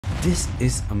This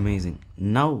is amazing.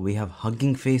 Now we have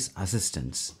HuggingFace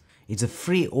Assistants. It's a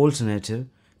free alternative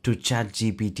to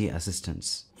ChatGPT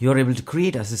Assistants. You are able to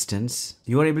create assistants.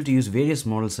 You are able to use various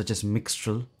models such as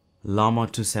Mixtral, Llama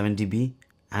 270B,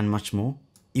 and much more.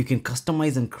 You can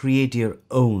customize and create your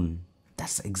own.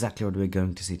 That's exactly what we're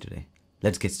going to see today.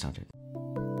 Let's get started.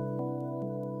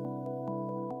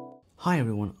 Hi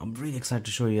everyone, I'm really excited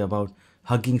to show you about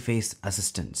HuggingFace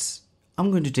Assistants. I'm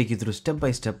going to take you through step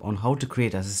by step on how to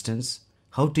create assistants,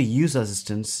 how to use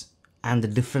assistants, and the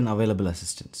different available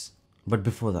assistants. But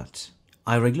before that,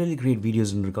 I regularly create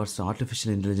videos in regards to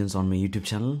artificial intelligence on my YouTube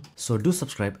channel, so do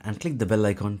subscribe and click the bell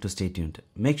icon to stay tuned.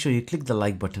 Make sure you click the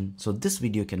like button so this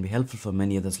video can be helpful for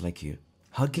many others like you.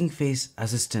 HuggingFace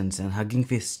Assistants and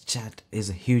HuggingFace Chat is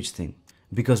a huge thing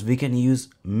because we can use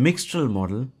Mixtral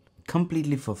model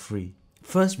completely for free.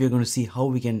 First, we are going to see how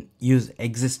we can use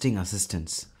existing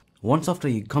assistants. Once after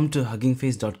you come to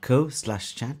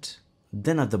huggingface.co/chat,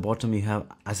 then at the bottom you have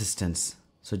assistants.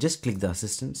 So just click the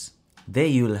assistants. There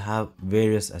you will have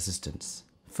various assistants.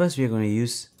 First we are going to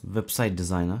use website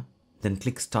designer, then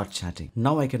click start chatting.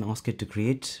 Now I can ask it to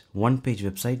create one-page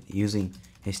website using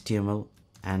HTML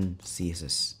and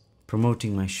CSS,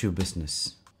 promoting my shoe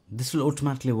business. This will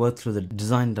automatically work through the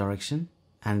design direction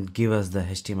and give us the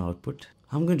HTML output.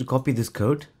 I'm going to copy this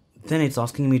code. Then it's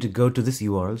asking me to go to this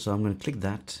URL, so I'm going to click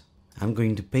that. I'm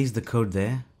going to paste the code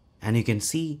there, and you can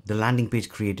see the landing page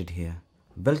created here.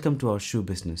 Welcome to our shoe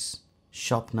business.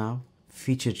 Shop now,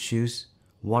 featured shoes,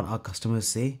 what our customers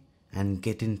say, and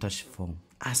get in touch form.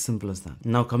 As simple as that.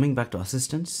 Now coming back to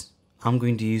assistants, I'm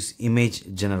going to use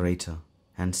image generator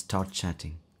and start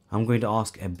chatting. I'm going to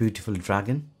ask a beautiful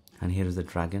dragon, and here is the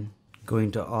dragon.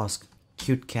 Going to ask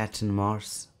cute cat in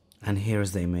Mars, and here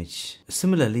is the image.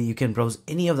 Similarly, you can browse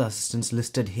any of the assistants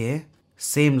listed here,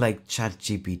 same like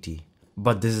ChatGPT,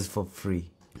 but this is for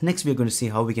free. Next, we are going to see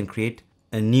how we can create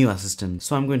a new assistant.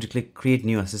 So I'm going to click create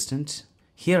new assistant.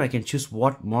 Here I can choose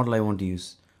what model I want to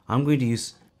use. I'm going to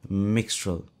use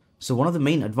Mixtral. So one of the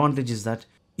main advantages is that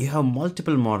you have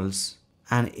multiple models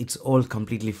and it's all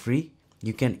completely free.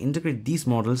 You can integrate these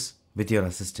models with your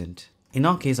assistant. In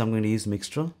our case, I'm going to use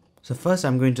Mixtral. So first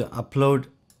I'm going to upload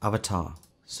avatar.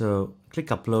 So click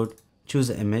upload, choose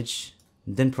the image,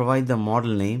 then provide the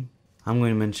model name. I'm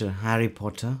going to mention Harry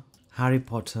Potter. Harry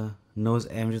Potter knows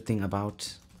everything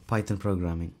about Python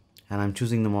programming. And I'm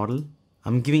choosing the model.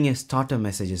 I'm giving a starter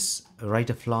messages, write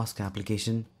a Flask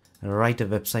application, write a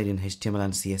website in HTML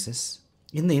and CSS.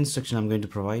 In the instruction I'm going to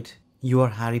provide, you are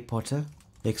Harry Potter,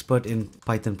 expert in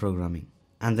Python programming.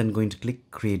 And then going to click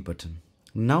create button.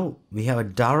 Now we have a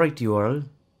direct URL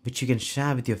which you can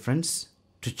share with your friends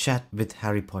to chat with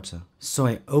Harry Potter. So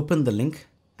I open the link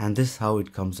and this is how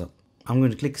it comes up. I'm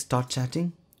going to click start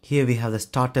chatting. Here we have the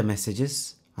starter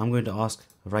messages. I'm going to ask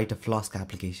write a Flask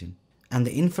application. And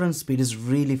the inference speed is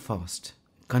really fast,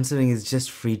 considering it's just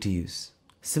free to use.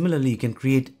 Similarly, you can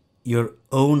create your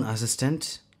own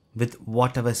assistant with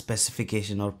whatever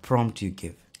specification or prompt you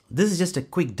give. This is just a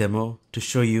quick demo to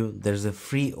show you there's a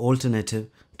free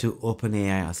alternative to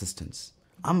OpenAI assistants.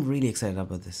 I'm really excited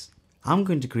about this. I'm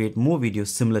going to create more videos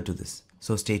similar to this,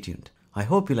 so stay tuned. I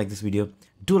hope you like this video.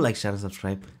 Do like, share, and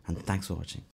subscribe, and thanks for watching.